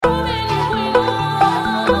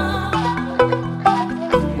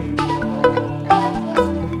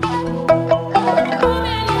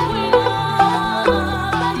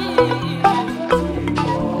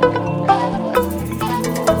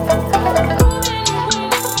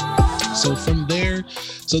from there.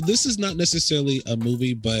 So this is not necessarily a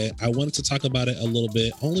movie, but I wanted to talk about it a little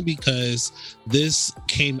bit only because this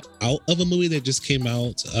came out of a movie that just came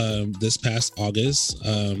out this past August,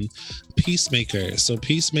 Peacemaker. So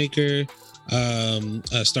Peacemaker,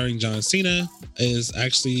 starring John Cena, is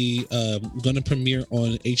actually going to premiere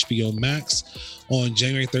on HBO Max on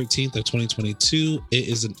January 13th of 2022. It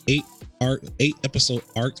is an 8-episode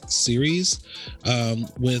arc series and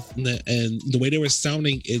the way they were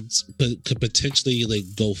sounding, it could potentially like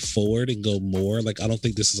go forward and go more. Like, I don't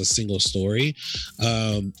think this is a single story,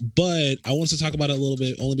 but I want to talk about it a little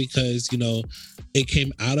bit only because, you know, it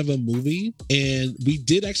came out of a movie and we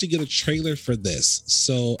did actually get a trailer for this.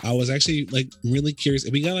 So I was actually like really curious,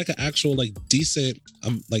 and we got like an actual like decent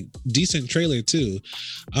trailer too.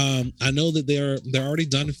 I know that they're already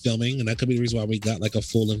done filming, and that could be the reason why we got like a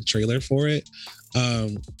full-length trailer for it.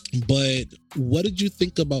 But what did you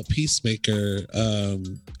think about Peacemaker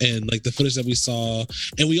and like the footage that we saw?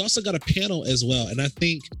 And we also got a panel as well, and I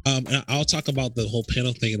think and I'll talk about the whole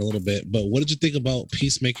panel thing in a little bit, but what did you think about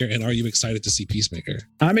Peacemaker, and are you excited to see Peacemaker?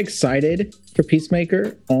 I'm excited for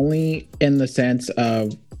Peacemaker only in the sense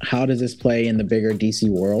of how does this play in the bigger DC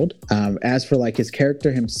world? As for like his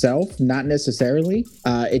character himself, not necessarily.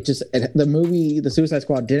 The movie, The Suicide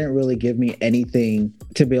Squad, didn't really give me anything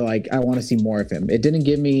to be like, I want to see more of him. It didn't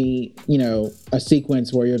give me, you know, a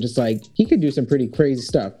sequence where you're just like, he could do some pretty crazy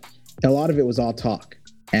stuff. A lot of it was all talk,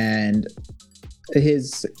 and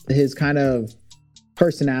his kind of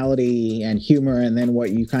personality and humor, and then what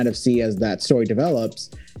you kind of see as that story develops,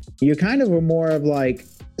 you kind of were more of like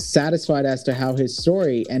satisfied as to how his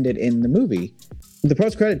story ended in the movie. The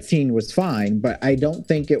post-credit scene was fine, but I don't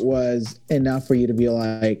think it was enough for you to be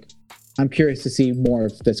like, I'm curious to see more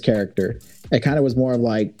of this character. It kind of was more of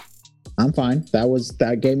like, I'm fine.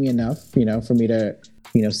 That gave me enough, you know, for me to,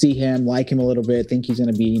 you know, see him, like him a little bit, think he's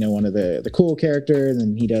going to be, you know, one of the cool characters,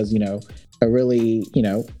 and he does, you know, a really, you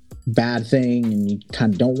know, bad thing, and you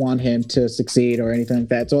kind of don't want him to succeed or anything like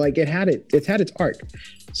that. So like it's had its arc.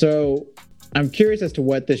 So I'm curious as to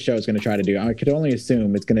what this show is going to try to do. I could only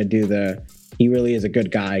assume it's going to do he really is a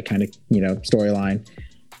good guy kind of, you know, storyline.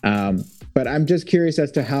 But I'm just curious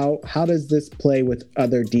as to how does this play with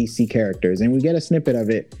other DC characters? And we get a snippet of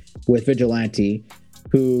it with Vigilante,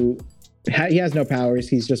 who he has no powers.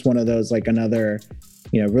 He's just one of those, like, another,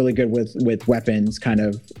 you know, really good with weapons kind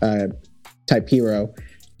of type hero.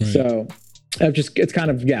 Right. So it's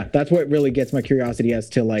kind of, yeah, that's what really gets my curiosity as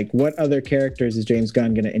to like what other characters is James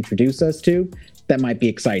Gunn going to introduce us to that might be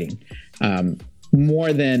exciting,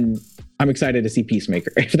 more than I'm excited to see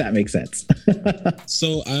Peacemaker, if that makes sense.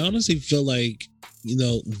 So I honestly feel like, you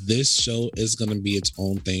know, this show is going to be its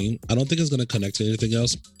own thing. I don't think it's going to connect to anything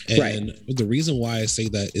else. And right. The reason why I say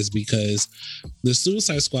that is because the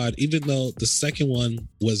Suicide Squad, even though the second one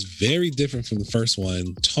was very different from the first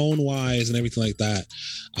one, tone-wise and everything like that,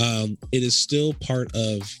 it is still part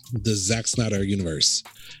of the Zack Snyder universe.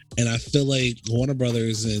 And I feel like Warner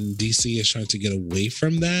Brothers and DC is trying to get away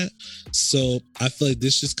from that. So I feel like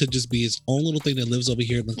this could just be its own little thing that lives over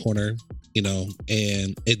here in the corner, you know,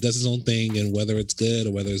 and it does its own thing. And whether it's good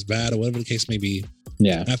or whether it's bad or whatever the case may be,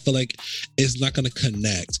 yeah, I feel like it's not going to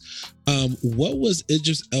connect. What was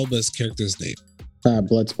Idris Elba's character's name?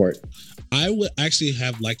 Bloodsport. I would actually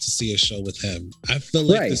have liked to see a show with him. I feel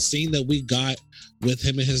like the scene that we got with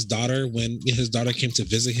him and his daughter, when his daughter came to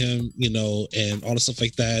visit him, you know, and all the stuff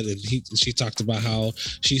like that, and she talked about how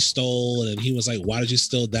she stole, and he was like, why did you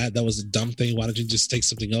steal that? That was a dumb thing. Why don't you just take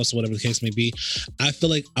something else, or whatever the case may be? I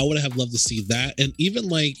feel like I would have loved to see that. And even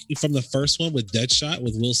like from the first one with Deadshot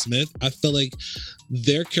with Will Smith, I feel like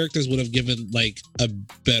their characters would have given like a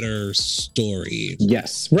better story.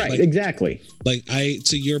 Yes, right, like, exactly. Like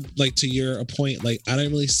to your point, like I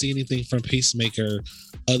didn't really see anything from Peacemaker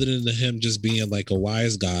other than him just being like a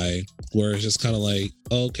wise guy, where it's just kind of like,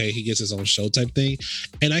 okay, he gets his own show type thing.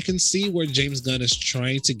 And I can see where James Gunn is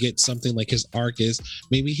trying to get something like his arc is.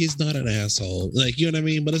 Maybe he's not an asshole, like, you know what I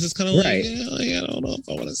mean? But it's just kind of like, I don't know if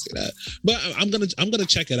I want to see that. But I'm gonna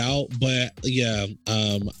check it out. But yeah,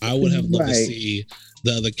 I would have loved to see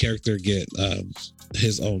the other character get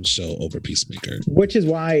his own show over Peacemaker. Which is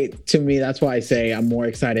why, to me, that's why I say I'm more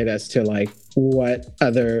excited as to like what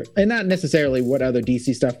other, and not necessarily what other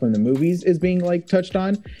DC stuff from the movies is being like touched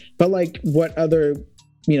on, but like what other,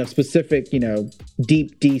 you know, specific, you know,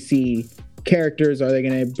 deep DC characters are they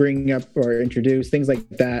going to bring up or introduce, things like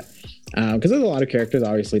that. Because there's a lot of characters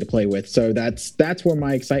obviously to play with. So that's where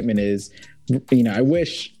my excitement is. You know, I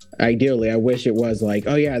wish it was like,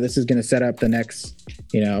 oh yeah, this is going to set up the next,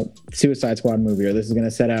 you know, Suicide Squad movie, or this is going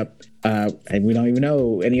to set up And we don't even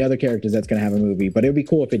know any other characters that's going to have a movie, but it would be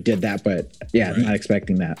cool if it did that. But yeah, right. I'm not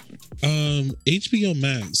expecting that. HBO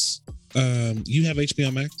Max. You have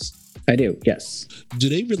HBO Max? I do, yes. Do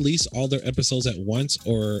they release all their episodes at once,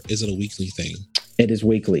 or is it a weekly thing? It is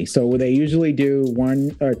weekly. So they usually do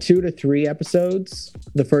 1 or 2 to 3 episodes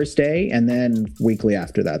the first day, and then weekly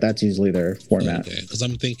after that. That's usually their format. Okay, because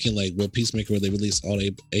I'm thinking like, will Peacemaker, will they release all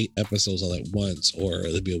 8 episodes all at once, or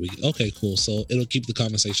it'll be a week? Okay, cool. So it'll keep the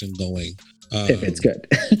conversation going. If it's good.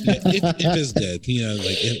 Yeah, if it's good,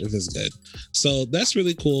 like if it's good. So that's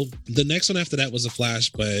really cool. The next one after that was a Flash,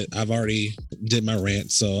 but I've already did my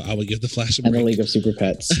rant, so I would give the Flash a break. And the League of Super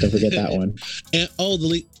Pets. Don't forget that one. And the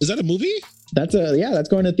League, is that a movie? That's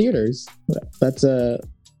going to theaters. That's a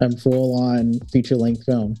full on feature length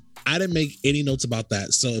film. I didn't make any notes about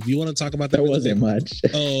that. So if you want to talk about that, there wasn't much.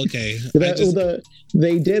 Oh, okay.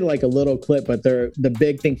 They did like a little clip, but the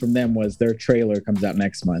big thing from them was their trailer comes out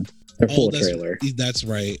next month. Their full trailer. That's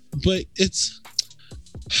right. But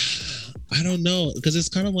I don't know, because it's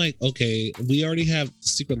kind of like, okay, we already have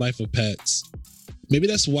Secret Life of Pets. Maybe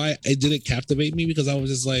that's why it didn't captivate me, because I was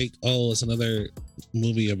just like, oh, it's another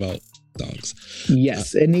movie about dogs.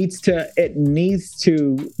 Yes, it needs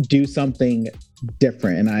to do something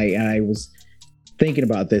different. And I was thinking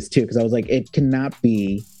about this too, because I was like, it cannot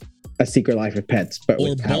be a Secret Life of Pets, but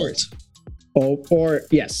with powers. Or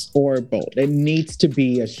Bolt. It needs to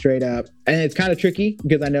be a straight up, and it's kind of tricky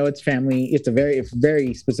because I know it's family. It's a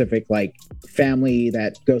very specific like family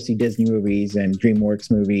that go see Disney movies and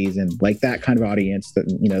DreamWorks movies and like that kind of audience that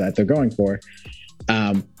that they're going for.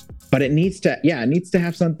 But it needs to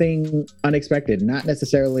have something unexpected, not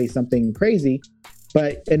necessarily something crazy,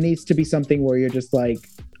 but it needs to be something where you're just like,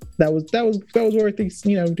 that was worth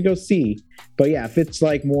it, to go see. But yeah, if it's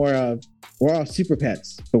like more of, we're all super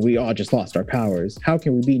pets, but we all just lost our powers, how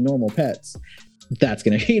can we be normal pets? That's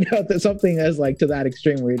gonna there's something that's like to that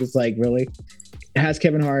extreme where you're just like, really? It has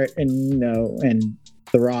Kevin Hart and and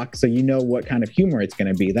The Rock, so what kind of humor it's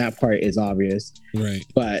gonna be. That part is obvious, right?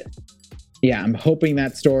 But yeah, I'm hoping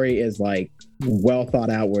that story is like well thought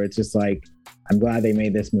out, where it's just like, I'm glad they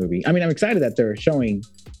made this movie. I mean, I'm excited that they're showing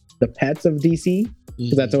the pets of DC,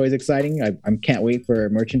 because that's always exciting. I can't wait for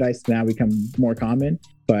merchandise to now become more common.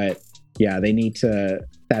 But yeah,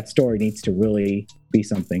 that story needs to really be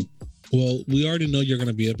something. Well, we already know you're going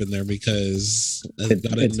to be up in there because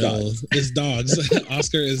it's dogs.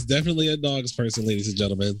 Oscar is definitely a dogs person, ladies and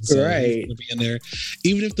gentlemen. So right. He's going to be in there,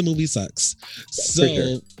 even if the movie sucks. So,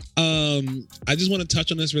 sure. I just want to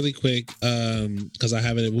touch on this really quick because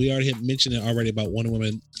we already had mentioned it already about Wonder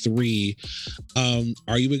Woman 3.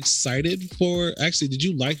 Are you excited for? Actually, did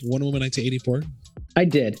you like Wonder Woman 1984? I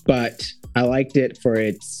did, but I liked it for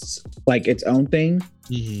its own thing.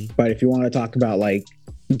 Mm-hmm. But if you want to talk about like,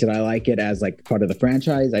 did I like it as like part of the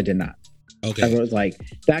franchise? I did not. Okay. I was like,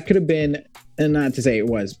 that could have been, and not to say it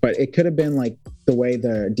was, but it could have been like the way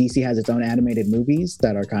the DC has its own animated movies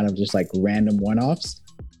that are kind of just like random one-offs.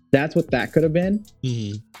 That's what that could have been.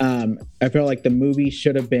 Mm-hmm. I feel like the movie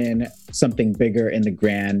should have been something bigger in the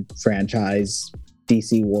grand franchise,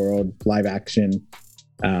 DC world, live action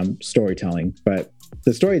storytelling. But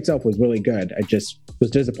the story itself was really good. I just was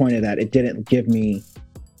disappointed that it didn't give me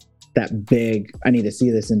that big, I need to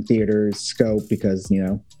see this in theaters scope, because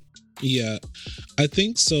Yeah, I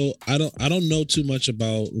think so. I don't know too much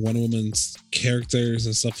about Wonder Woman's characters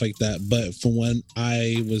and stuff like that, but from when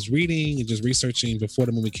I was reading and just researching before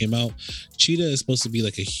the movie came out, Cheetah is supposed to be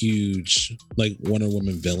like a huge like Wonder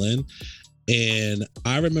Woman villain. And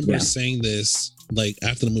I remember saying this like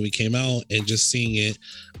after the movie came out and just seeing it.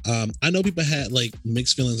 I know people had like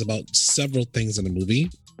mixed feelings about several things in the movie.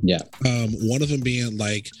 Yeah. One of them being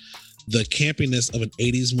like the campiness of an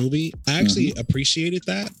 80s movie. I actually appreciated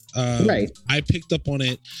that. Right. I picked up on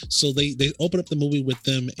it. So they open up the movie with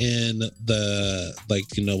them in the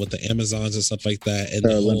with the Amazons and stuff like that, and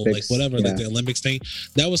the whole Olympics, like the Olympics thing.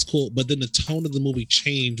 That was cool. But then the tone of the movie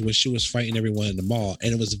changed when she was fighting everyone in the mall,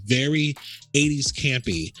 and it was very 80s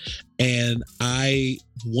campy. And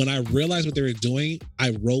when I realized what they were doing,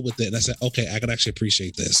 I rolled with it and I said, okay, I can actually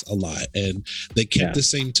appreciate this a lot. And they kept the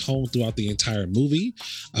same tone throughout the entire movie.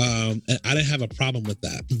 And I didn't have a problem with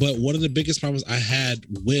that. But one of the biggest problems I had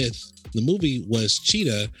with the movie was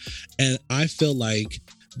Cheetah. And I feel like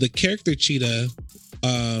the character Cheetah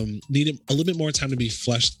needed a little bit more time to be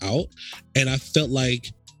fleshed out. And I felt like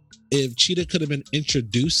if Cheetah could have been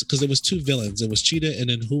introduced, because there was 2 villains. It was Cheetah, and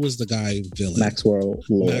then who was the guy villain? Maxwell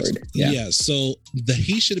Lord. So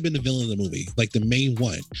he should have been the villain of the movie, like the main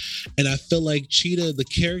one. And I feel like Cheetah, the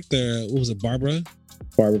character, what was it, Barbara?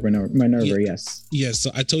 Barbara Minerva, yes. Yeah,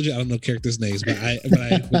 so I told you I don't know characters' names, but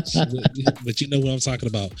you know what I'm talking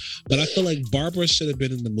about. But I feel like Barbara should have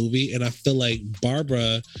been in the movie, and I feel like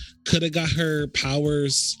Barbara could have got her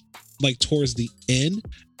powers like towards the end,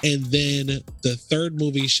 and then the third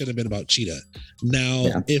movie should have been about Cheetah.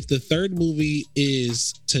 Now, if the third movie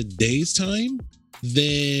is today's time,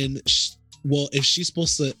 then if she's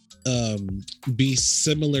supposed to be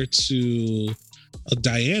similar to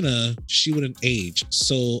Diana, she wouldn't age.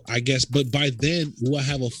 So I guess, but by then we'll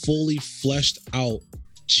have a fully fleshed out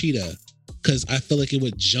Cheetah, because I feel like it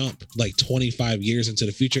would jump like 25 years into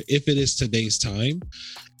the future if it is today's time.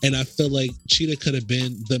 And I feel like Cheetah could have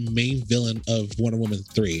been the main villain of Wonder Woman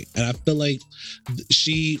 3. And I feel like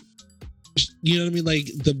she, you know what I mean? Like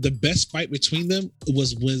the best fight between them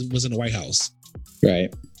was in the White House.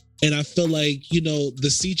 Right. And I feel like, you know, the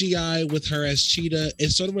CGI with her as Cheetah, it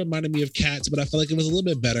sort of reminded me of Cats, but I felt like it was a little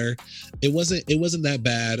bit better. It wasn't that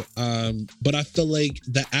bad. But I feel like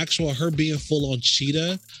the actual her being full on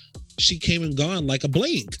Cheetah, she came and gone like a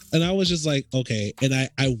blink. And I was just like, okay. And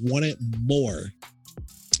I wanted more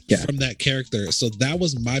from that character. So that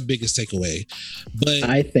was my biggest takeaway. But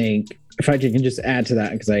I think, if I can just add to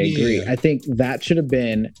that, because I agree, I think that should have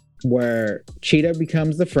been where Cheetah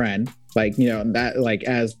becomes the friend, like, you know, that like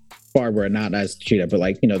as Barbara, not as Cheetah, but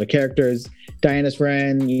like, you know, the characters, Diana's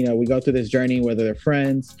friend, you know, we go through this journey, whether they're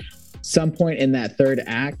friends. Some point in that third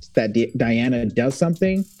act that Diana does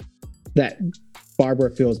something that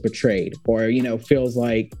Barbara feels betrayed, or, you know, feels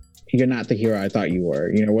like you're not the hero I thought you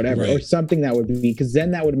were, you know, whatever, or something that would be, because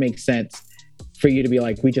then that would make sense for you to be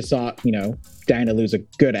like, we just saw, you know, Diana lose a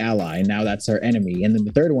good ally, and now that's her enemy. And then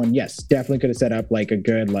the third one, yes, definitely could have set up like a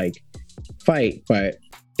good like fight, but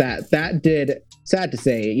that did, sad to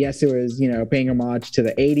say, yes, it was, you know, paying homage to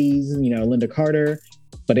the 80s, you know, Linda Carter,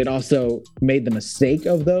 but it also made the mistake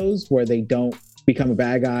of those where they don't become a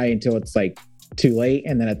bad guy until it's like too late,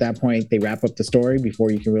 and then at that point they wrap up the story before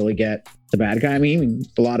you can really get the bad guy. I mean,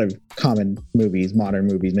 a lot of common movies, modern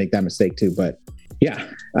movies, make that mistake too. But yeah,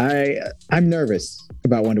 I'm nervous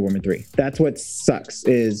about Wonder Woman 3. That's what sucks,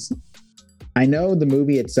 is I know the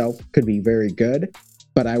movie itself could be very good,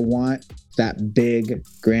 but I want that big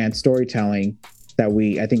grand storytelling that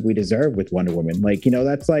I think we deserve with Wonder Woman. Like, you know,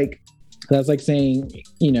 that's like saying,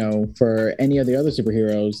 you know, for any of the other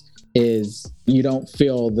superheroes, is you don't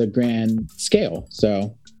feel the grand scale.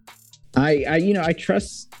 So I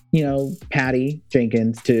trust, you know, Patty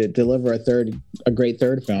Jenkins to deliver a great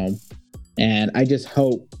third film. And I just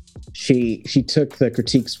hope she took the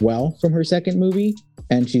critiques well from her second movie,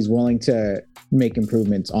 and she's willing to make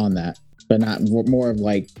improvements on that, but not more of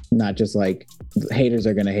like, not just like haters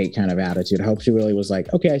are going to hate kind of attitude. I hope she really was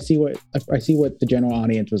like, okay, I see what the general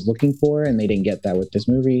audience was looking for, and they didn't get that with this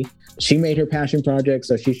movie. She made her passion project,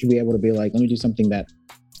 so she should be able to be like, let me do something that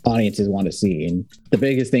audiences want to see. And the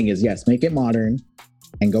biggest thing is, yes, make it modern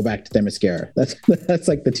and go back to Themyscira. That's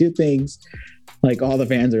like the two things, like all the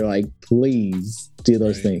fans are like, please do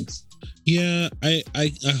those things. Yeah, I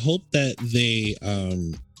hope that they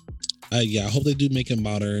I hope they do make it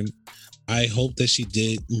modern. I hope that she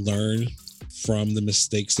did learn from the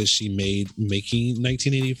mistakes that she made making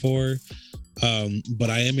 1984. But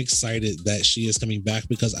I am excited that she is coming back,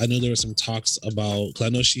 because I know there were some talks about, because I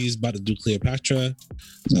know she's about to do Cleopatra,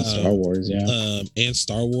 Star Wars, and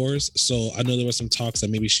Star Wars. So I know there were some talks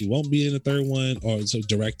that maybe she won't be in the third one, or so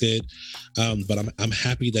directed. But I'm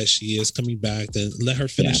happy that she is coming back. Then let her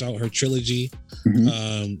finish out her trilogy.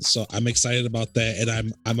 Mm-hmm. So I'm excited about that,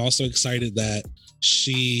 and I'm also excited that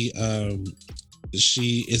she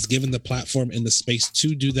is given the platform and the space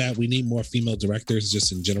to do that. We need more female directors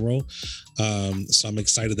just in general. So I'm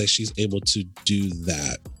excited that she's able to do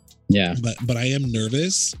that. Yeah. But I am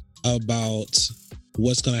nervous about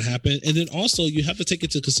what's going to happen. And then also you have to take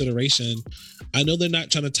into consideration, I know they're not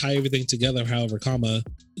trying to tie everything together, however,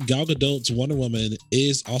 Gal Gadot's Wonder Woman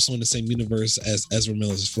is also in the same universe as Ezra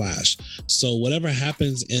Miller's Flash. So whatever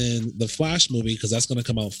happens in the Flash movie, because that's going to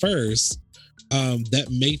come out first, that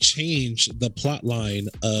may change the plot line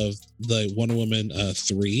of the Wonder Woman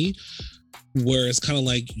 3, where it's kind of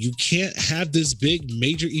like, you can't have this big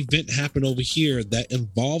major event happen over here that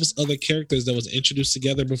involves other characters that was introduced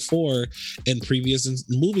together before in previous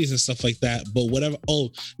movies and stuff like that. But whatever, oh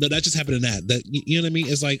no, that just happened in that you know what I mean?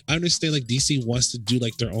 It's like, I understand like DC wants to do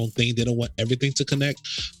like their own thing, they don't want everything to connect,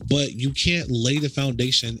 but you can't lay the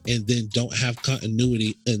foundation and then don't have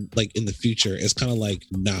continuity in the future. It's kind of like,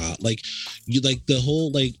 nah, like you, like the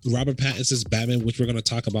whole like Robert Pattinson's Batman, which we're going to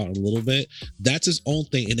talk about in a little bit, that's his own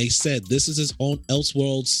thing. And they said this is its own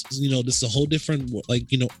Elseworlds, this is a whole different, like,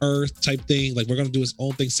 Earth type thing. Like, we're going to do its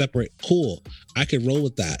own thing separate. Cool. I could roll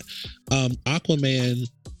with that. Aquaman,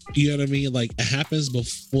 you know what I mean? Like, it happens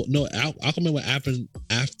before. No, Aquaman would happen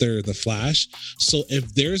after the Flash. So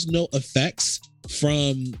if there's no effects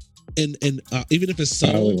from, and even if it's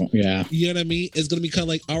subtle, yeah, you know what I mean? It's gonna be kind of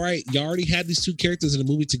like, all right, y'all already had these two characters in the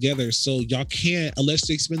movie together, so y'all can't, unless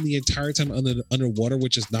they spend the entire time underwater,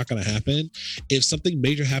 which is not gonna happen. If something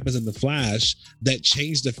major happens in the Flash that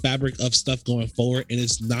changed the fabric of stuff going forward, and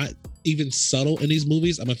it's not even subtle in these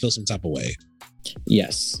movies, I'm gonna feel some type of way.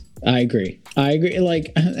 Yes, I agree.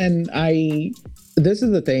 Like, this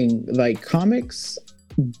is the thing, like, comics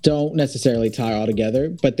don't necessarily tie all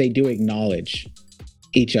together, but they do acknowledge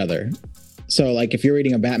each other. So, like, if you're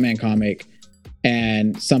reading a Batman comic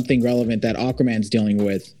and something relevant that Aquaman's dealing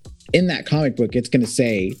with, in that comic book, it's going to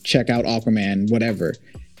say, check out Aquaman, whatever.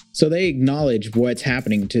 So they acknowledge what's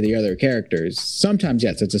happening to the other characters. Sometimes,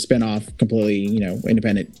 yes, it's a spinoff, completely,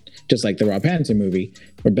 independent, just like the Rob Pattinson movie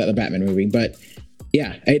or the Batman movie. But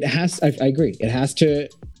yeah, it has, I agree. It has to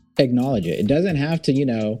acknowledge it. It doesn't have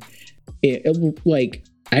to, like,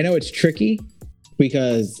 I know it's tricky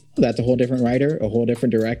because that's a whole different writer, a whole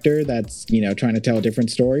different director that's, trying to tell a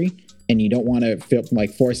different story. And you don't want to feel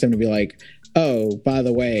like force them to be like, oh, by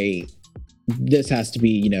the way, this has to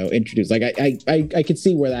be, introduced. Like, I could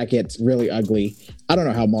see where that gets really ugly. I don't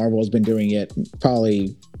know how Marvel has been doing it.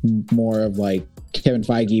 Probably more of like Kevin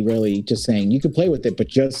Feige really just saying, you can play with it, but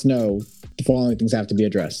just know the following things have to be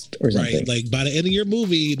addressed or something. Right. Like, by the end of your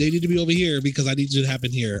movie, they need to be over here because I need you to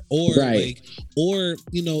happen here. Or right.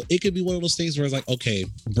 It could be one of those things where it's like, okay,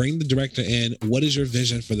 bring the director in. What is your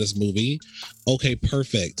vision for this movie? Okay,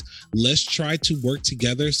 perfect. Let's try to work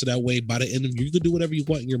together so that way by the end of you can do whatever you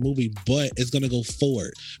want in your movie, but it's going to go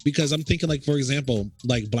forward. Because I'm thinking, like, for example,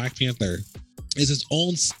 like Black Panther is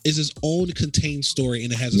its own contained story,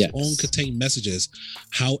 and it has its own contained messages.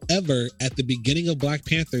 However, at the beginning of Black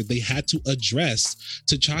Panther, they had to address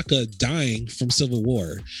T'Chaka dying from Civil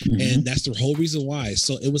War. And that's the whole reason why.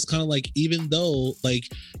 So it was kind of like, even though, like,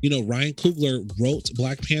 Ryan Coogler wrote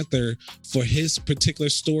Black Panther for his particular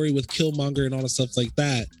story with Killmonger and all the stuff like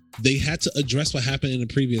that, they had to address what happened in the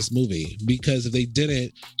previous movie, because if they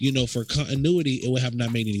didn't, for continuity, it would have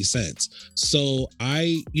not made any sense. So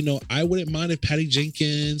I wouldn't mind if Patty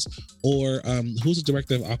Jenkins or who's the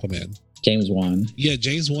director of Aquaman? James Wan. Yeah,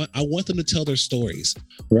 James Wan. I want them to tell their stories.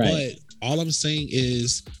 Right. But all I'm saying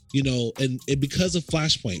is, and because of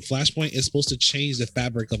Flashpoint is supposed to change the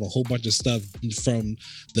fabric of a whole bunch of stuff from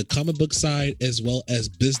the comic book side as well as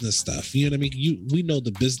business stuff. You know what I mean? We know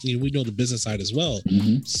the business side as well.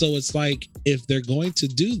 So it's like, if they're going to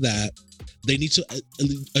do that, they need to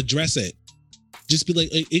address it. Just be like,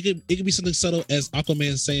 it could be something subtle as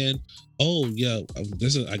Aquaman saying, oh yeah,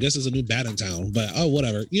 I guess there's a new bat in town, but oh,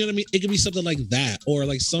 whatever. You know what I mean? It could be something like that, or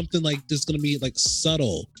like something like this going to be like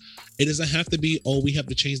subtle. It doesn't have to be, oh, we have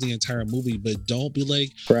to change the entire movie, but don't be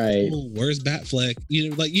like, right, oh, where's Batfleck? You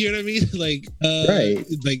know what I mean? Like, right.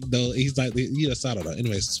 Like, no, he's like, yes, I don't know.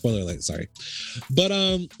 Anyways, spoiler alert, sorry. But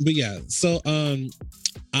yeah, so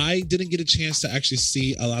I didn't get a chance to actually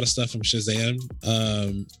see a lot of stuff from Shazam.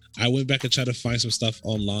 I went back and tried to find some stuff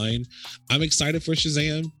online. I'm excited for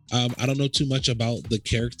Shazam. I don't know too much about the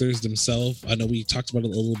characters themselves. I know we talked about it a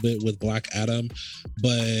little bit with Black Adam,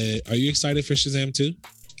 but are you excited for Shazam too?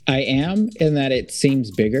 I am, in that it seems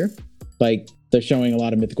bigger. Like, they're showing a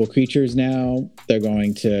lot of mythical creatures now. They're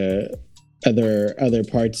going to other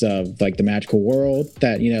parts of, like, the magical world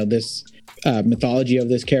that, this mythology of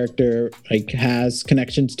this character, like, has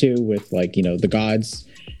connections to with, like, the gods,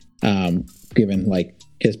 given, like,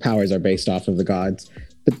 his powers are based off of the gods.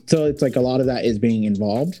 But so it's like a lot of that is being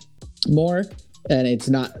involved more. And it's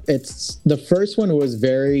the first one was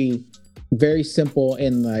very, very simple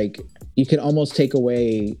in, like, you can almost take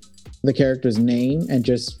away the character's name and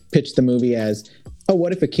just pitch the movie as, oh,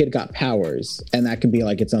 what if a kid got powers? And that can be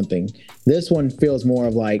like it's something. This one feels more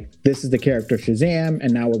of like, this is the character Shazam,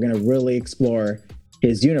 and now we're going to really explore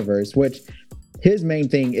his universe, which his main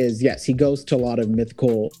thing is, yes, he goes to a lot of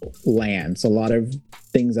mythical lands, a lot of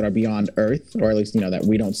things that are beyond Earth, or at least, that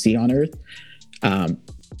we don't see on Earth.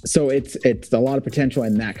 So it's a lot of potential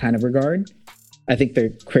in that kind of regard. I think the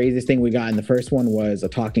craziest thing we got in the first one was a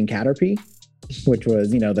talking Caterpie, which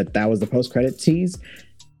was, that was the post-credit tease.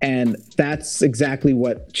 And that's exactly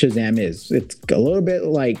what Shazam is. It's a little bit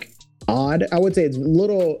like odd. I would say it's a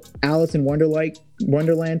little Alice in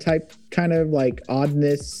Wonderland type kind of like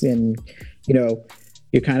oddness, and,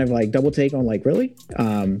 you're kind of like double take on like, really?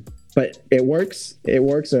 But it works.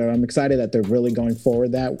 So I'm excited that they're really going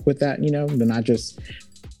forward with that, they're not just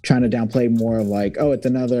trying to downplay more of like, oh, it's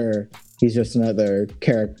another he's just another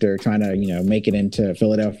character trying to, make it into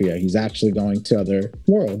Philadelphia. He's actually going to other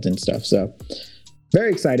worlds and stuff. So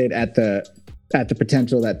very excited at the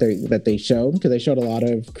potential that they showed, because they showed a lot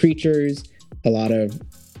of creatures, a lot of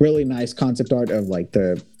really nice concept art of like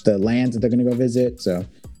the lands that they're going to go visit. So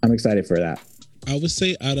I'm excited for that. I would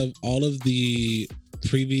say out of all of the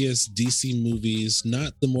previous DC movies,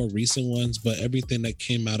 not the more recent ones, but everything that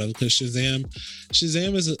came out of, because Shazam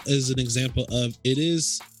is an example of, it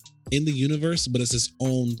is in the universe, but it's its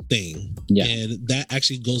own thing. Yeah. And that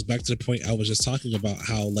actually goes back to the point I was just talking about,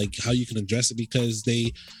 how you can address it, because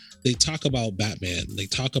they talk about Batman, they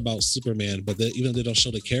talk about Superman, but even though they don't show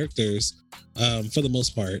the characters for the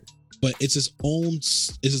most part, but it's its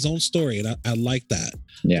own story, and I like that.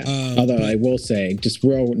 Yeah. Although I will say, just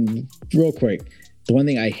real quick, the one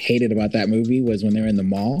thing I hated about that movie was when they were in the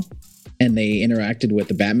mall and they interacted with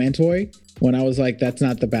the Batman toy. When I was like, that's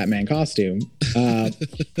not the Batman costume.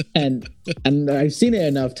 And I've seen it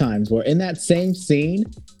enough times where in that same scene,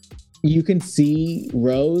 you can see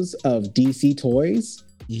rows of DC toys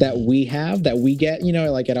that we get,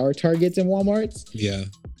 like at our Targets and Walmarts. Yeah.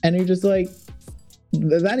 And you're just like,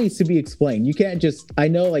 that needs to be explained. You can't just, I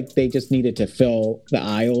know like they just needed to fill the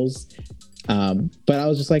aisles. But I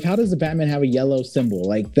was just like, how does the Batman have a yellow symbol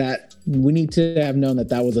like that? We need to have known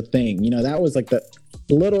that was a thing. That was like the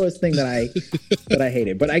littlest thing that I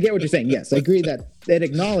hated. But I get what you're saying. Yes, I agree that it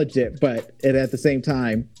acknowledged it, but it at the same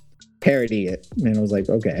time parody it. And I was like,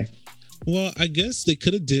 okay. Well, I guess they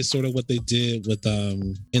could have did sort of what they did with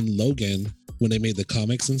in Logan, when they made the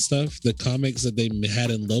comics and stuff. The comics that they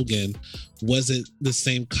had in Logan wasn't the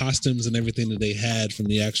same costumes and everything that they had from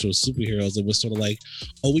the actual superheroes. It was sort of like,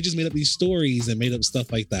 oh, we just made up these stories and made up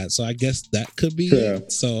stuff like that. So I guess that could be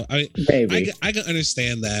it. So I can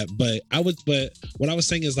understand that, but what I was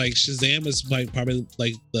saying is like Shazam is like probably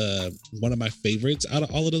like one of my favorites out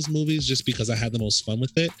of all of those movies, just because I had the most fun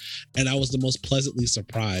with it and I was the most pleasantly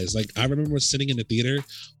surprised. Like I remember sitting in the theater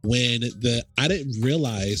when I didn't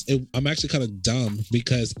realize it. I'm actually kind of dumb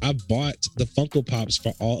because I bought the Funko Pops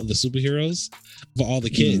for all of the superheroes for all the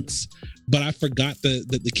kids, but I forgot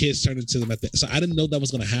that the kids turned into them so I didn't know that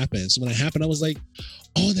was going to happen. So when it happened, I was like,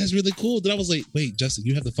 oh, that's really cool. Then I was like, wait, Justin,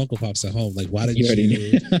 you have the Funko Pops at home. Like, why did you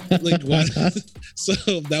like why?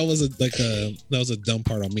 So that was a dumb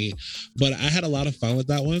part on me, but I had a lot of fun with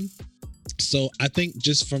that one. So I think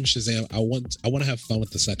just from Shazam, I want to have fun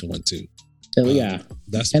with the second one too. Yeah,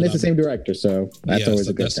 it's the same director, so that's always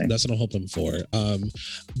a good thing. That's what I'm hoping for.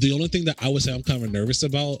 The only thing that I would say I'm kind of nervous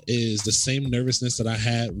about is the same nervousness that I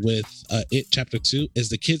had with It Chapter 2. Is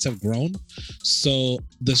the kids have grown, so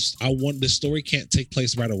the story can't take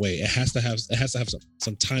place right away. It has to have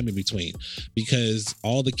some time in between, because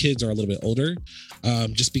all the kids are a little bit older.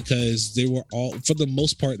 Just because they were all, for the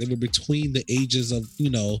most part, they were between the ages of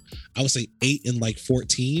I would say 8 and like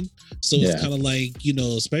 14. So it's kind of like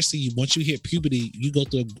especially once you hit puberty, you go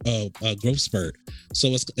through a growth spurt. So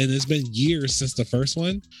it's been years since the first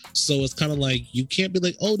one, so it's kind of like you can't be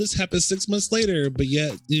like, oh, this happened 6 months later, but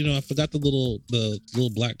yet I forgot the little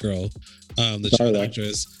black girl, the child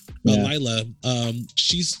actress, Lila.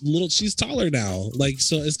 She's taller now, like,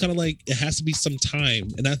 so it's kind of like it has to be some time.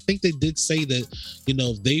 And I think they did say that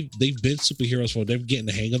they've been superheroes for, they're getting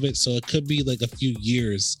the hang of it, so it could be like a few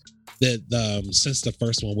years that since the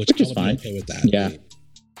first one, which I would be okay with that. Yeah.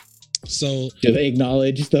 So do they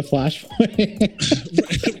acknowledge the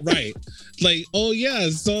Flashpoint? right. Like, oh yeah,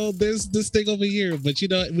 so there's this thing over here, but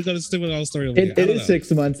we're gonna stick with our story over here. It is 6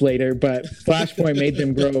 months later, but Flashpoint made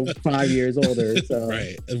them grow 5 years older. So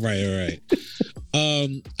right.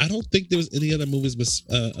 I don't think there was any other movies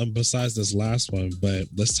besides this last one, but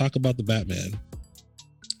let's talk about the Batman.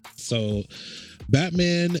 So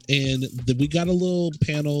Batman, and we got a little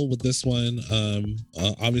panel with this one,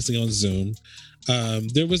 obviously on Zoom.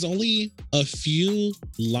 There was only a few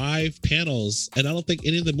live panels, and I don't think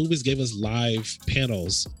any of the movies gave us live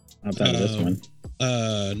panels. Not this one.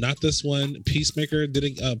 Not this one. Peacemaker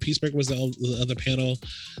didn't. Peacemaker was the other panel.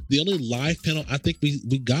 The only live panel I think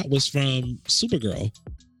we got was from Supergirl,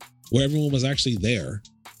 where everyone was actually there,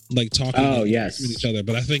 like talking with each other.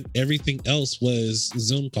 But I think everything else was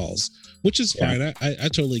Zoom calls, which is fine. I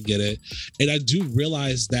totally get it, and I do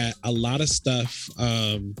realize that a lot of stuff.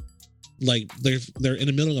 Like they're in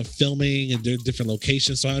the middle of filming and they're different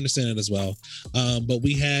locations, so I understand it as well. But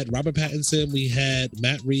we had Robert Pattinson, we had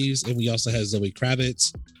Matt Reeves, and we also had Zoe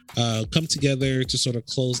Kravitz come together to sort of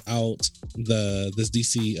close out this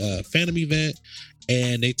DC FanDome event,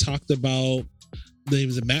 and they talked about.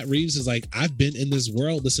 Matt Reeves is like, I've been in this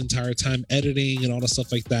world this entire time, editing and all the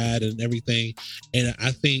stuff like that and everything, and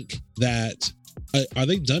I think that are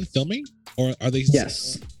they done filming or are they?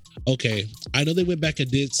 Yes. Okay, I know they went back and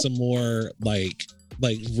did some more like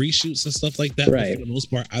reshoots and stuff like that. Right. But for the most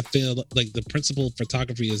part, I feel like the principal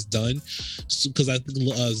photography is done. Because I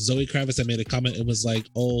think Zoe Kravitz had made a comment. It was like,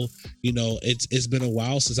 oh, you know, it's been a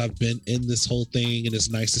while since I've been in this whole thing, and it's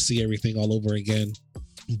nice to see everything all over again.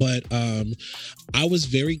 But I was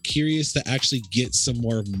very curious to actually get some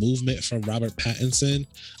more movement from Robert Pattinson.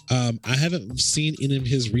 I haven't seen any of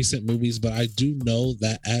his recent movies, but I do know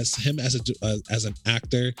that as an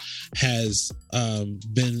actor has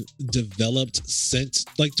been developed since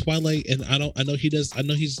like Twilight, and I know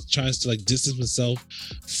he's tries to like distance himself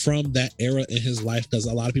from that era in his life because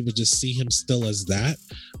a lot of people just see him still as that.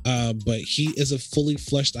 But he is a fully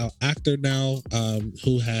fleshed out actor now,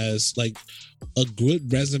 who has like a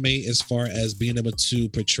good resume as far as being able to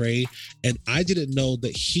portray. And I didn't know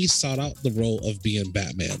that he sought out the role of being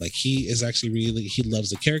Batman. Like he is actually he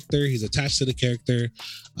loves the character. He's attached to the character.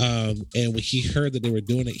 And when he heard that they were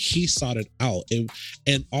doing it, he sought it out.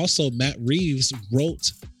 And also Matt Reeves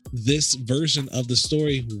wrote this version of the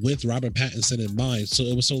story with Robert Pattinson in mind. So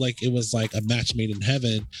it was like a match made in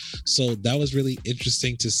heaven. So that was really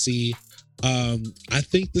interesting to see. I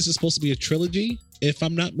think this is supposed to be a trilogy, if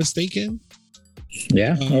I'm not mistaken.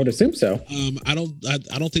 Yeah, I would assume so. I don't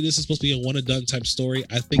think this is supposed to be a one and done type story.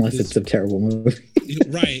 I think unless it's a terrible movie.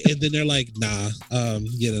 Right. And then they're like, nah,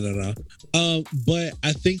 no. But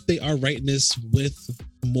I think they are writing this with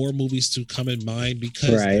more movies to come in mind,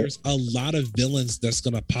 because there's a lot of villains that's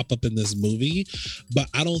going to pop up in this movie, but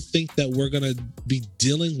I don't think that we're going to be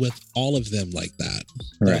dealing with all of them like that.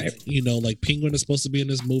 Right. Like Penguin is supposed to be in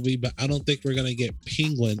this movie, but I don't think we're going to get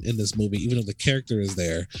Penguin in this movie, even though the character is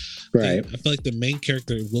there. Right. And I feel like the main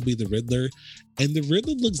character will be the Riddler, and the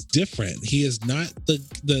Riddler looks different. He is not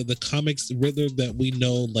the comics Riddler that we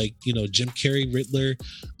know, like, Jim Carrey Riddler.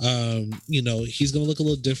 He's going to look a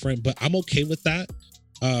little different, but I'm okay with that.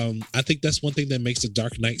 I think that's one thing that makes the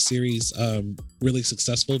Dark Knight series really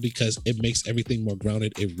successful, because it makes everything more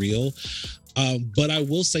grounded and real. But I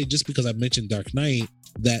will say, just because I mentioned Dark Knight,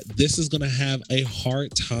 that this is going to have a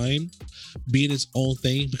hard time being its own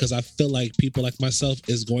thing, because I feel like people like myself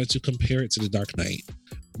is going to compare it to the Dark Knight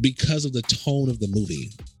because of the tone of the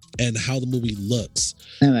movie and how the movie looks,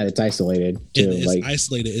 and that it's isolated too. It's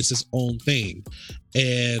isolated. It's its own thing.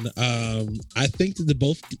 And I think that the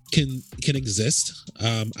both can exist.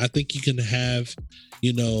 I think you can have,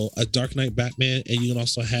 a Dark Knight Batman, and you can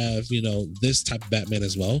also have, this type of Batman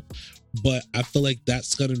as well. But I feel like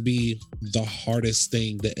that's going to be the hardest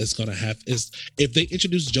thing that it's going to have, is if they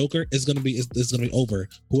introduce Joker, it's going to be over.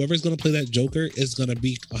 Whoever's going to play that Joker is going to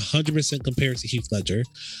be 100% compared to Heath Ledger.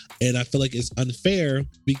 And I feel like it's unfair,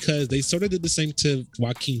 because they sort of did the same to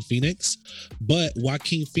Joaquin Phoenix, but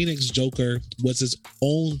Joaquin Phoenix Joker was his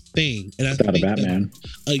own thing. And without a Batman.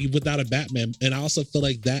 Without a Batman. And I also feel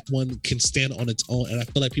like that one can stand on its own. And I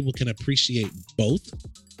feel like people can appreciate both.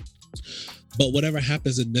 But whatever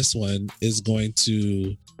happens in this one is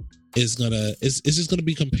just gonna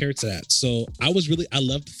be compared to that. So I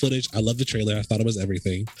loved the footage. I loved the trailer. I thought it was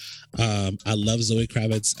everything. I love Zoe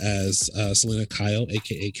Kravitz as Selena Kyle,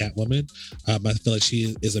 aka Catwoman. I feel like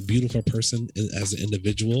she is a beautiful person as an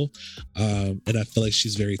individual, and I feel like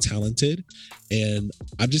she's very talented. And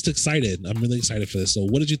I'm just excited. I'm really excited for this. So,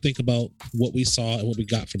 what did you think about what we saw and what we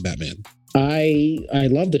got from Batman? I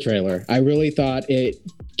love the trailer. I really thought it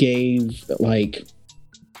gave that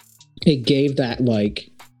like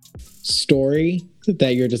story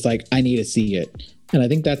that you're just like, I need to see it. And I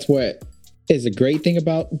think that's what is a great thing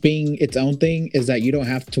about being its own thing, is that you don't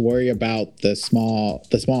have to worry about the small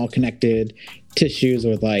connected tissues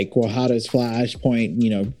with like, well, how does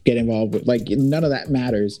Flashpoint, get involved with, like, none of that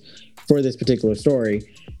matters for this particular story.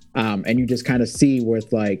 And you just kind of see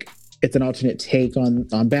with like, it's an alternate take on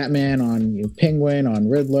Batman, on Penguin, on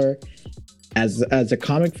Riddler. As a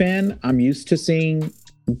comic fan, I'm used to seeing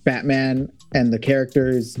Batman and the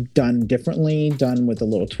characters done differently, done with a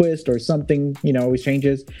little twist or something, always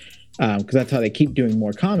changes, because that's how they keep doing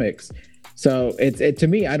more comics. So it to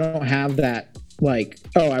me, I don't have that like,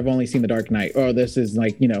 oh, I've only seen The Dark Knight, or this is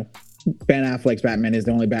like, Ben Affleck's Batman is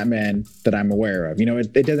the only Batman that I'm aware of.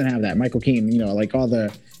 It doesn't have that. Michael Keaton, like all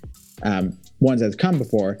the ones that's come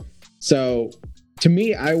before. So to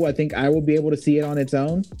me, I think I will be able to see it on its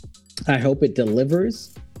own. I hope it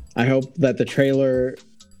delivers. I hope that the trailer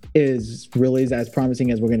is really as promising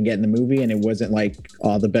as we're going to get in the movie, and it wasn't like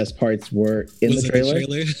all the best parts were in the trailer.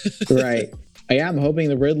 Right. I'm hoping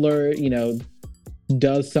the Riddler,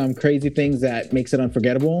 does some crazy things that makes it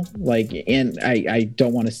unforgettable. Like, and I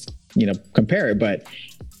don't want to, compare it, but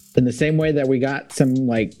in the same way that we got some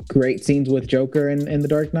like great scenes with Joker in The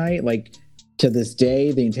Dark Knight, like to this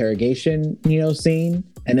day, the interrogation, scene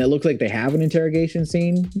and it looks like they have an interrogation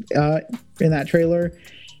scene in that trailer.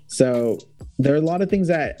 So there are a lot of things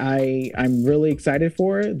that I'm really excited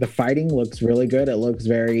for. The fighting looks really good. It looks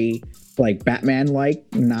very like Batman-like,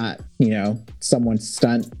 not, you know, someone's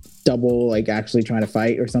stunt double, like actually trying to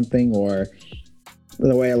fight or something, or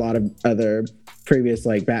the way a lot of other previous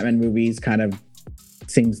like Batman movies kind of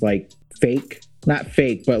seems like fake, not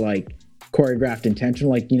fake, but like choreographed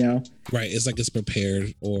intentional, like, you know, right, it's like it's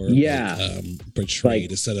prepared or portrayed,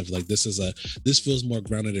 like, instead of like this feels more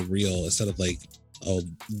grounded and real instead of like, oh,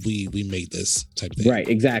 we made this type thing. Right,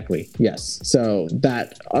 exactly. Yes. So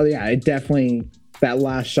that, it definitely, that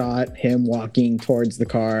last shot, him walking towards the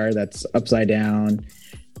car that's upside down,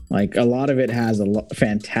 like a lot of it has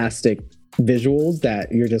fantastic visuals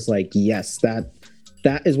that you're just like, yes, that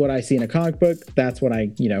is what I see in a comic book. That's what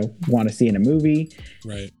I, you know, want to see in a movie.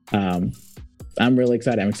 Right. I'm really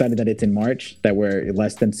excited. I'm excited that it's in March, that we're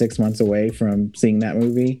less than 6 months away from seeing that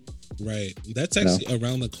movie. Right. That's actually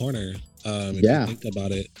around the corner. If you think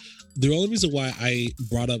about it. The only reason why I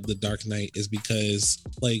brought up The Dark Knight is because,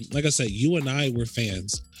 like I said, you and I were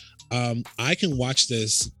fans. I can watch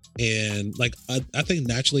this and like I think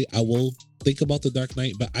naturally I will think about The Dark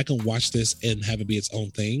Knight, but I can watch this and have it be its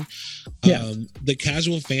own thing. Yeah. The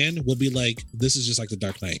casual fan will be like, this is just like The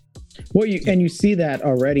Dark Knight. Well, you see that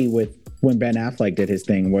already with when Ben Affleck did his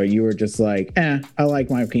thing, where you were just like, I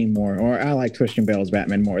like Michael Keaton more, or I like Christian Bale's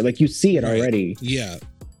Batman more. Like, you see it already. Yeah.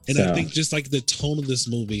 And I think just like the tone of this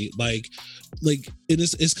movie, like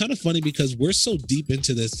it's kind of funny because we're so deep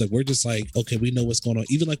into this that we're just like, okay, we know what's going on.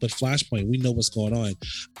 Even like with Flashpoint, we know what's going on.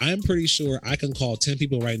 I'm pretty sure I can call 10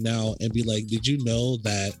 people right now and be like, did you know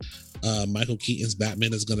that Michael Keaton's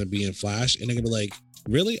Batman is going to be in Flash? And they're going to be like,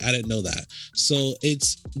 really? I didn't know that. So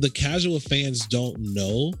it's the casual fans don't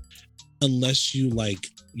know unless you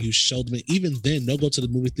show them it. Even then, they'll go to the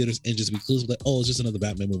movie theaters and just be clueless, like, oh, it's just another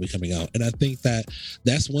Batman movie coming out. And I think that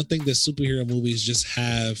that's one thing that superhero movies just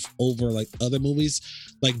have over like other movies.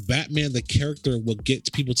 Like Batman, the character will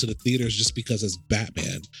get people to the theaters just because it's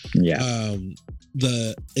Batman. Yeah. And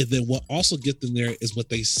then what also gets them there is what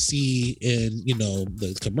they see in, you know,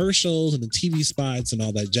 the commercials and the TV spots and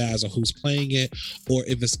all that jazz, or who's playing it, or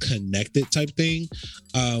if it's connected type thing.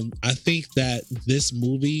 I think that this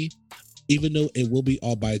movie, even though it will be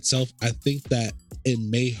all by itself, I think that it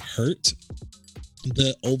may hurt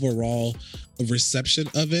the overall reception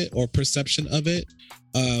of it or perception of it,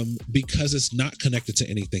 because it's not connected to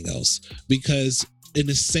anything else. Because in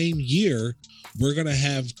the same year, we're going to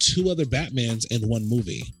have 2 other Batmans in one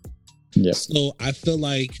movie. Yeah. So I feel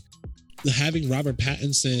like having Robert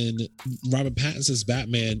Pattinson's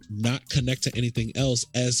Batman not connect to anything else,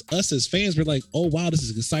 as us as fans, we're like, oh wow, this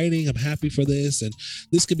is exciting, I'm happy for this, and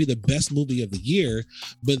this could be the best movie of the year.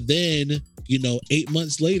 But then, you know, 8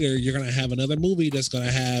 months later, you're gonna have another movie that's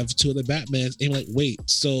gonna have 2 other Batmans, and you're like, wait,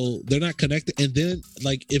 so they're not connected? And then,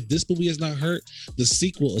 like, if this movie is not hurt, the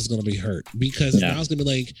sequel is gonna be hurt, because now it's gonna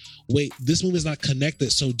be like, wait, this movie is not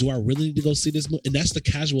connected, so do I really need to go see this movie? And that's the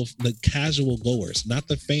casual goers, not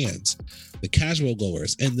the fans. The casual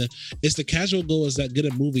goers, and it's the casual goers that get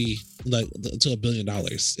a movie like to $1 billion.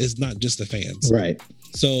 It's not just the fans, right?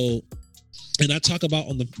 So, and I talk about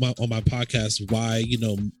on my podcast why, you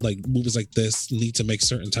know, like movies like this need to make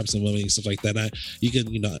certain types of money and stuff like that.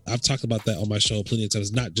 I've talked about that on my show plenty of times.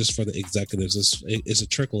 It's not just for the executives; it's a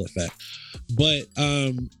trickle effect. But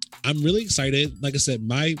I'm really excited. Like I said,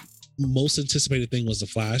 my most anticipated thing was The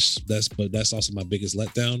Flash. That's also my biggest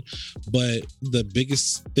letdown. But the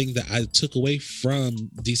biggest thing that I took away from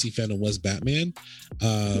DC FanDome was Batman.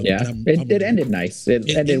 It ended nice. It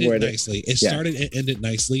ended nicely. It started and ended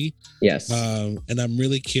nicely. Yes. And I'm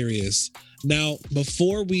really curious. Now,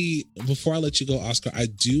 before I let you go, Oscar, I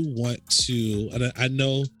do want to, and I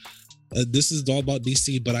know this is all about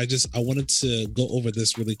DC, but I wanted to go over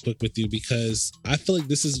this really quick with you because I feel like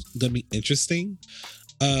this is gonna be interesting.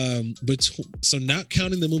 So not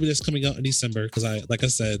counting the movie that's coming out in December, because like I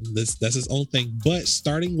said, that's his own thing, but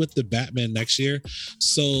starting with the Batman next year.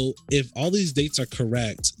 So if all these dates are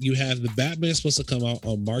correct, you have the Batman supposed to come out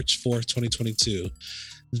on March 4th, 2022.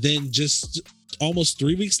 Then just almost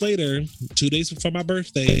 3 weeks later, 2 days before my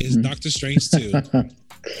birthday, is Doctor Strange 2.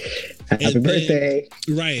 Happy birthday.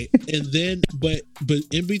 Right. And then, but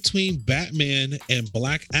in between Batman and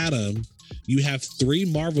Black Adam, you have 3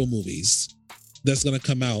 Marvel movies that's going to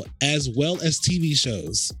come out, as well as TV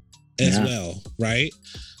shows as well, right?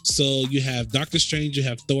 So you have Doctor Strange, you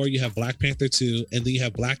have Thor, you have Black Panther 2, and then you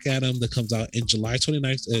have Black Adam that comes out in July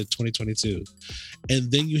 29th, 2022.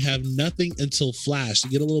 And then you have nothing until Flash. You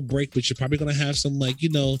get a little break, but you're probably going to have some, like, you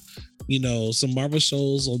know, some Marvel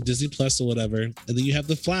shows on Disney Plus or whatever. And then you have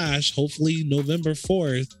The Flash, hopefully November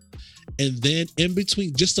 4th. And then in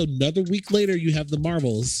between, just another week later, you have the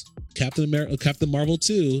Marvels, Captain Marvel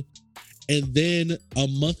 2. And then a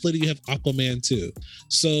month later, you have Aquaman 2.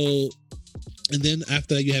 So, and then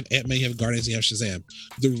after that, you have Ant-Man, you have Guardians, you have Shazam.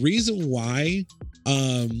 The reason why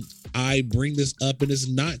I bring this up, and it's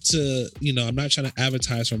not to, I'm not trying to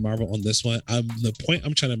advertise for Marvel on this one. The point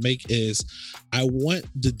I'm trying to make is I want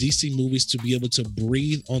the DC movies to be able to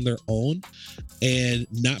breathe on their own and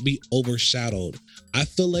not be overshadowed. I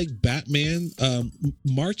feel like Batman,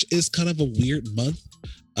 March is kind of a weird month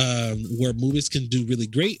where movies can do really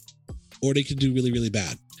great or they can do really, really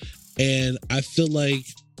bad. And I feel like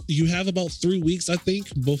you have about 3 weeks, I think,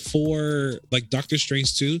 before like Doctor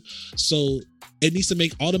Strange 2. So it needs to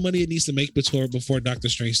make all the money it needs to make before Doctor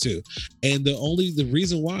Strange 2. And the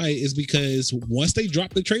reason why is because once they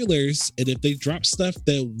drop the trailers, and if they drop stuff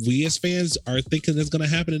that we as fans are thinking is going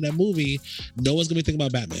to happen in that movie, no one's going to be thinking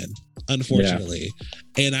about Batman, unfortunately.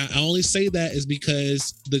 Yeah. And I only say that is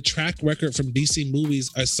because the track record from DC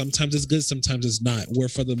movies are sometimes it's good, sometimes it's not. Where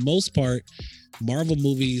for the most part, Marvel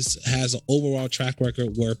movies has an overall track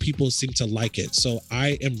record where people seem to like it. So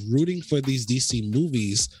I am rooting for these DC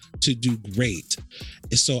movies to do great.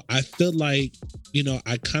 So I feel like,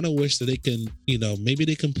 I kind of wish that they can, maybe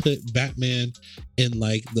they can put Batman in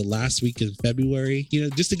like the last week in February,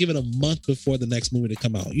 just to give it a month before the next movie to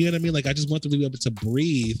come out. You know what I mean? Like, I just want them to be able to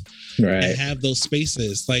breathe and have those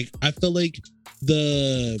spaces. Like, I feel like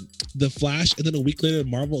the Flash and then a week later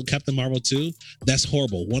Captain Marvel 2, that's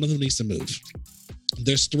horrible. One of them needs to move.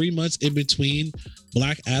 There's 3 months in between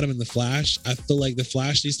Black Adam and the Flash. I feel like the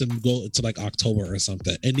Flash needs to go to like October or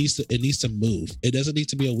something. It needs to move. It doesn't need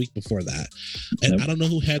to be a week before that. And I don't know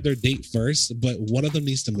who had their date first, but one of them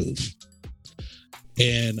needs to move.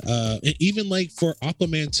 And even like for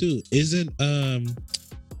Aquaman 2, isn't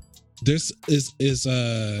this is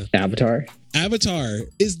Avatar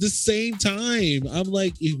is the same time. I'm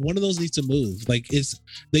like, one of those needs to move. Like,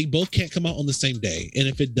 they both can't come out on the same day, and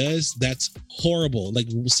if it does, that's horrible. Like,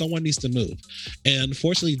 someone needs to move, and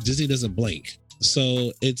unfortunately, Disney doesn't blink.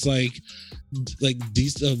 So it's like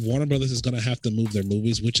these Warner Brothers is gonna have to move their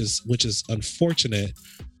movies, which is unfortunate.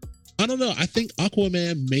 I don't know. I think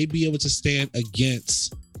Aquaman may be able to stand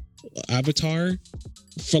against Avatar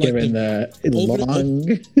for like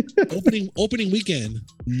opening weekend,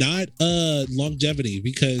 not longevity,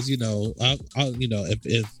 because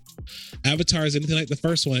if Avatar is anything like the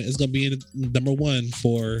first one, it's gonna be in number one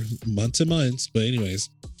for months and months. But anyways,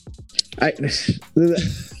 it will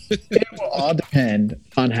all depend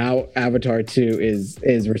on how Avatar 2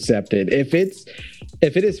 is recepted. If it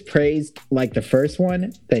is praised like the first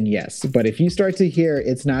one, then yes. But if you start to hear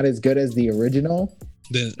it's not as good as the original,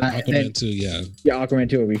 then Aquaman 2, yeah, Aquaman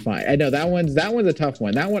 2 will be fine. I know that one's a tough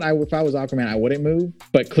one. That one, if I was Aquaman, I wouldn't move.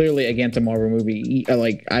 But clearly, against a Marvel movie,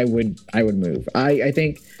 like I would move. I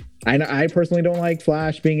think I personally don't like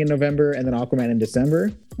Flash being in November and then Aquaman in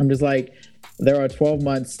December. I'm just like, there are 12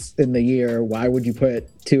 months in the year. Why would you put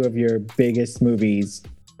two of your biggest movies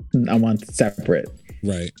a month separate?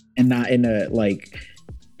 Right. And not in a like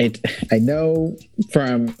it. I know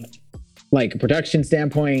from like a production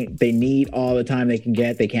standpoint, they need all the time they can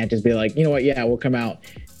get. They can't just be like, you know what? Yeah, we'll come out,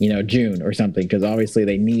 June or something, because obviously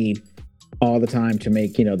they need all the time to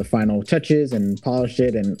make, the final touches and polish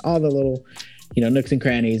it and all the little, nooks and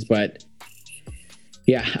crannies. But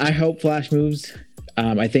yeah, I hope Flash moves.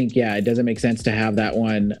 I think, it doesn't make sense to have that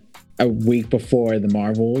one a week before the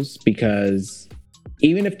Marvels, because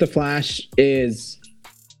even if the Flash is,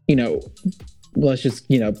 let's just,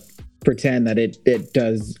 pretend that it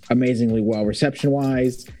does amazingly well reception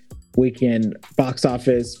wise, opening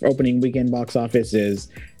weekend box office is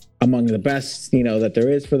among the best, that there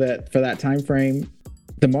is for that time frame.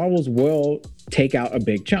 The Marvels will take out a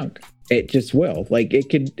big chunk. It just will. Like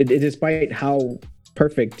despite how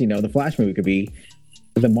perfect, the Flash movie could be,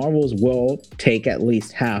 the Marvels will take at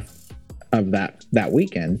least half of that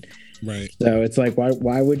weekend. Right. So it's like,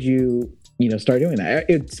 why would you, start doing that?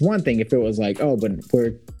 It's one thing if it was like, oh, but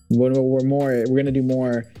we're going to do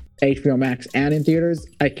more HBO Max and in theaters.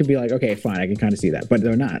 I could be like, okay, fine, I can kind of see that, but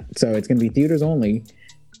they're not. So it's going to be theaters only.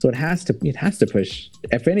 So it has to push,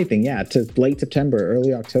 if anything, to late September,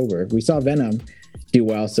 early October. We saw Venom do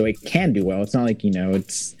well, so it can do well. It's not like,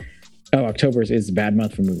 October is a bad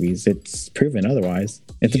month for movies. It's proven otherwise.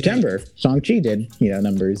 In September, Shang-Chi did,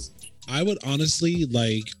 numbers. I would actually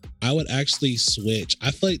switch.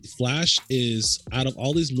 I feel like Flash is, out of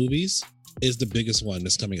all these movies, is the biggest one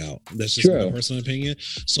that's coming out. That's just my personal opinion.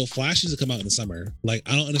 So Flash needs to come out in the summer. Like,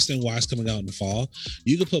 I don't understand why it's coming out in the fall.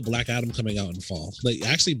 You could put Black Adam coming out in the fall. Like,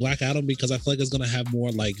 actually Black Adam, because I feel like it's going to have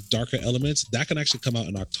more like darker elements, that can actually come out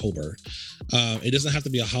in October. It doesn't have to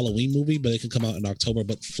be a Halloween movie, but it can come out in October.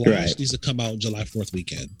 But Flash needs to come out July 4th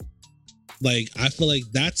weekend. Like, I feel like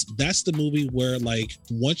that's the movie where, like,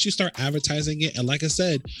 once you start advertising it, and like I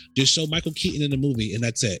said, just show Michael Keaton in the movie and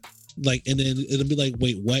that's it. Like, and then it'll be like,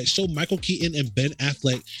 wait, what? Show Michael Keaton and Ben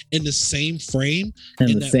Affleck in the same frame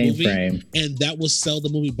in that movie, and that will sell the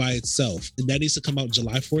movie by itself. And that needs to come out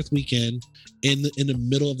July 4th weekend in the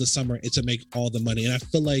middle of the summer, and to make all the money. And I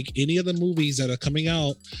feel like any of the movies that are coming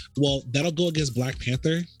out, well, that'll go against Black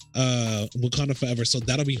Panther, Wakanda Forever, so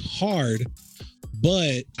that'll be hard.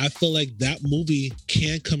 But I feel like that movie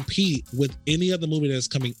can compete with any other movie that's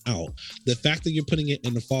coming out. The fact that you're putting it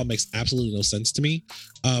in the fall makes absolutely no sense to me.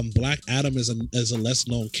 Black Adam is a less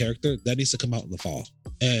known character that needs to come out in the fall.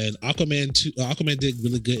 And Aquaman did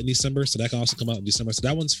really good in December, so that can also come out in December. So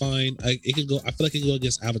that one's fine. I feel like it can go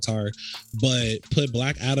against Avatar, but put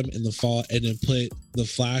Black Adam in the fall and then put The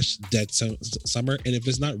Flash dead summer. And if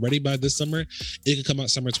it's not ready by this summer, it can come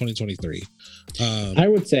out summer 2023. I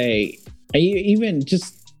would say. Even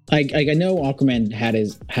just I know Aquaman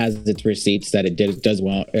has its receipts that it does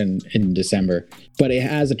well in December, but it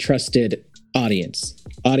has a trusted audience.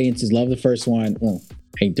 Audiences love the first one. Well,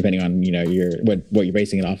 depending on what you're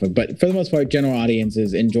basing it off of, but for the most part, general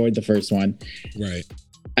audiences enjoyed the first one. Right.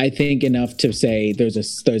 I think enough to say there's a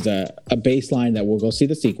baseline that we'll go see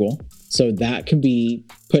the sequel, so that can be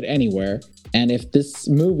put anywhere. And if this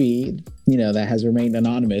movie, that has remained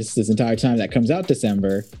anonymous this entire time, that comes out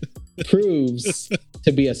December, proves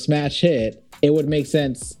to be a smash hit, it would make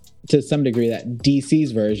sense to some degree that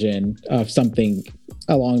DC's version of something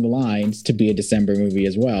along the lines to be a December movie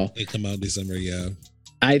as well. It come out December, yeah.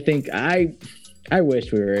 I think I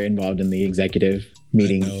wish we were involved in the executive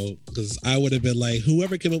meeting. I know, because I would have been like,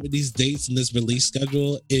 whoever came up with these dates and this release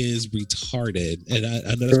schedule is retarded. And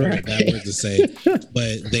I know that's probably a bad word to say,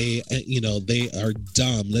 but they are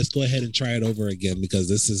dumb. Let's go ahead and try it over again, because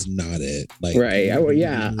this is not it. Like, right.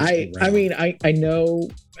 I know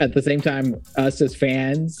at the same time, us as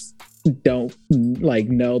fans don't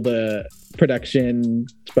know the production,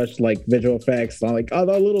 especially like visual effects, all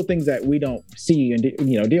the little things that we don't see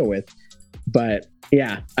and deal with. But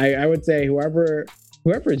yeah, I would say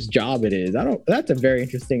whoever's job it is, that's a very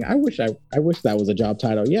interesting. I wish that was a job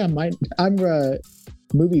title. Yeah, I'm a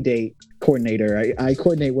movie date coordinator. I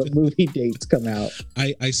coordinate what movie dates come out.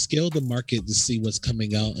 I scale the market to see what's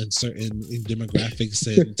coming out in certain demographics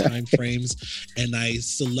and time frames, and I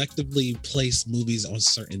selectively place movies on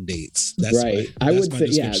certain dates. That's right. I would say,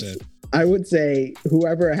 yeah. I would say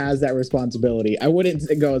whoever has that responsibility, I wouldn't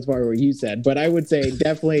go as far as what you said, but I would say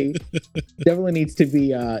definitely needs to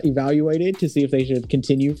be evaluated to see if they should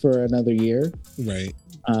continue for another year. Right.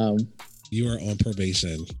 You are on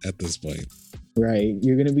probation at this point. Right.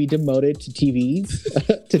 You're going to be demoted to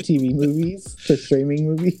TVs, to TV movies, to streaming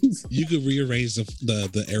movies. You could rearrange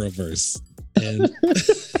the Arrowverse. And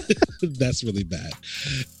that's really bad.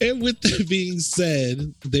 And with that being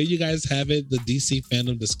said, there you guys have it, the DC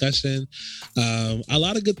fandom discussion. A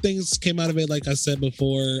lot of good things came out of it. Like I said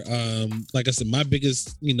before, like I said, my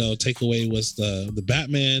biggest takeaway was the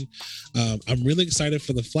Batman. I'm really excited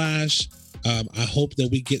for the Flash. I hope that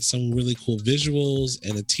we get some really cool visuals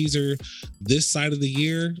and a teaser this side of the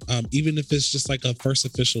year, even if it's just like a first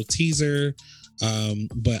official teaser.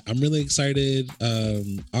 But I'm really excited.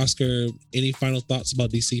 Oscar, any final thoughts about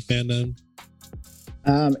DC fandom?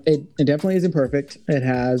 It definitely isn't perfect. It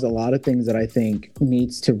has a lot of things that I think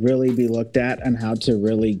needs to really be looked at and how to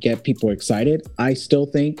really get people excited. I still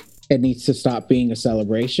think it needs to stop being a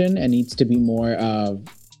celebration and needs to be more of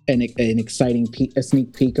an exciting a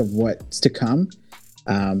sneak peek of what's to come.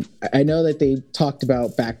 I know that they talked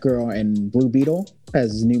about Batgirl and Blue Beetle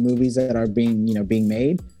as new movies that are being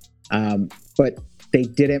made. But they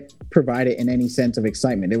didn't provide it in any sense of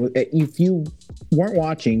excitement. If you weren't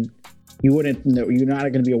watching, you wouldn't know. You're not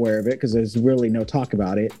going to be aware of it because there's really no talk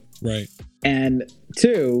about it. Right. And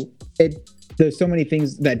two, there's so many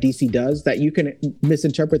things that DC does that you can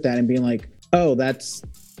misinterpret that and being like, that's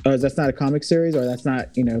not a comic series, or that's not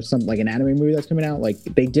some like an anime movie that's coming out. Like,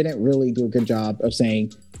 they didn't really do a good job of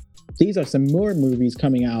saying these are some more movies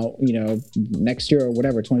coming out next year or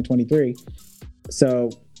whatever, 2023.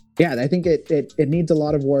 So yeah, I think it needs a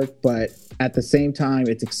lot of work, but at the same time,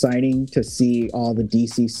 it's exciting to see all the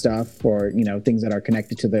DC stuff or things that are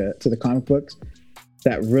connected to the comic books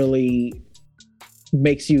that really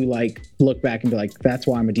makes you like look back and be like, that's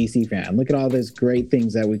why I'm a DC fan. Look at all those great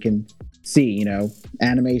things that we can see,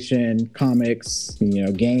 animation, comics,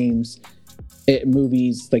 games,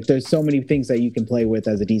 movies. Like there's so many things that you can play with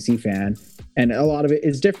as a DC fan, and a lot of it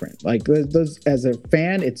is different. Like those as a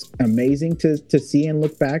fan, it's amazing to see and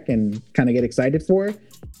look back and kind of get excited for.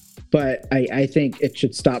 But I think it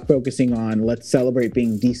should stop focusing on let's celebrate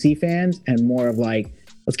being DC fans and more of like,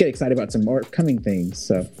 let's get excited about some more upcoming things.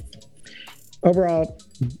 So overall,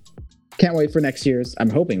 can't wait for next year's. I'm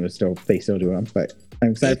hoping they still do them, but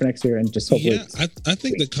I'm excited for next year and just hopefully. Yeah, I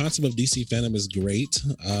think the concept of DC fandom is great.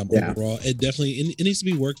 Overall, it definitely it needs to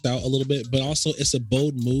be worked out a little bit, but also it's a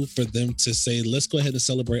bold move for them to say, let's go ahead and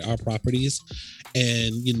celebrate our properties,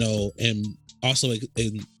 and and also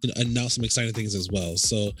announce some exciting things as well.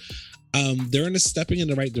 So they're stepping in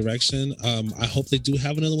the right direction. I hope they do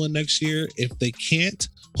have another one next year. If they can't,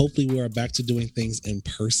 hopefully we are back to doing things in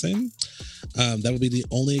person. That would be the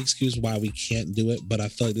only excuse why we can't do it. But I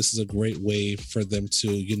feel like this is a great way for them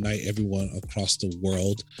to unite everyone across the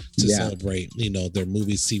world to celebrate, their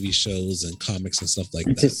movies, TV shows, and comics and stuff like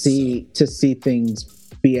that. To see things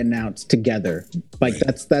be announced together, like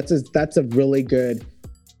right. that's a really good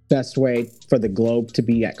best way for the globe to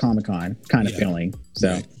be at Comic-Con kind of feeling.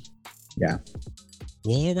 So, right. Yeah.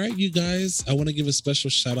 Well, all right, you guys. I want to give a special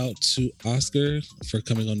shout out to Oscar for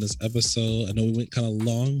coming on this episode. I know we went kind of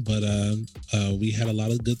long, but we had a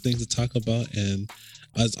lot of good things to talk about. And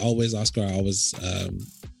as always, Oscar, I always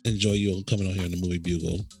enjoy you coming on here in the Movie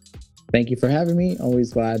Bugle. Thank you for having me.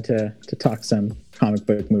 Always glad to talk some comic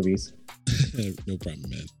book movies. No problem,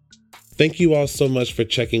 man. Thank you all so much for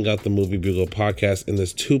checking out the Movie Bugle podcast in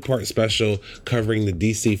this 2-part special covering the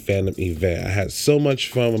DC FanDome event. I had so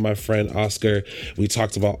much fun with my friend Oscar. We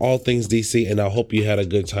talked about all things DC, and I hope you had a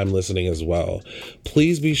good time listening as well.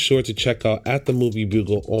 Please be sure to check out at the Movie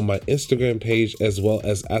Bugle on my Instagram page, as well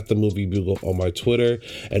as at the Movie Bugle on my Twitter.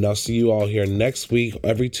 And I'll see you all here next week,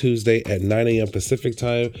 every Tuesday at 9 a.m. Pacific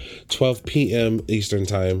time, 12 p.m. Eastern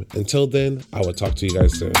time. Until then, I will talk to you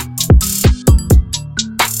guys soon.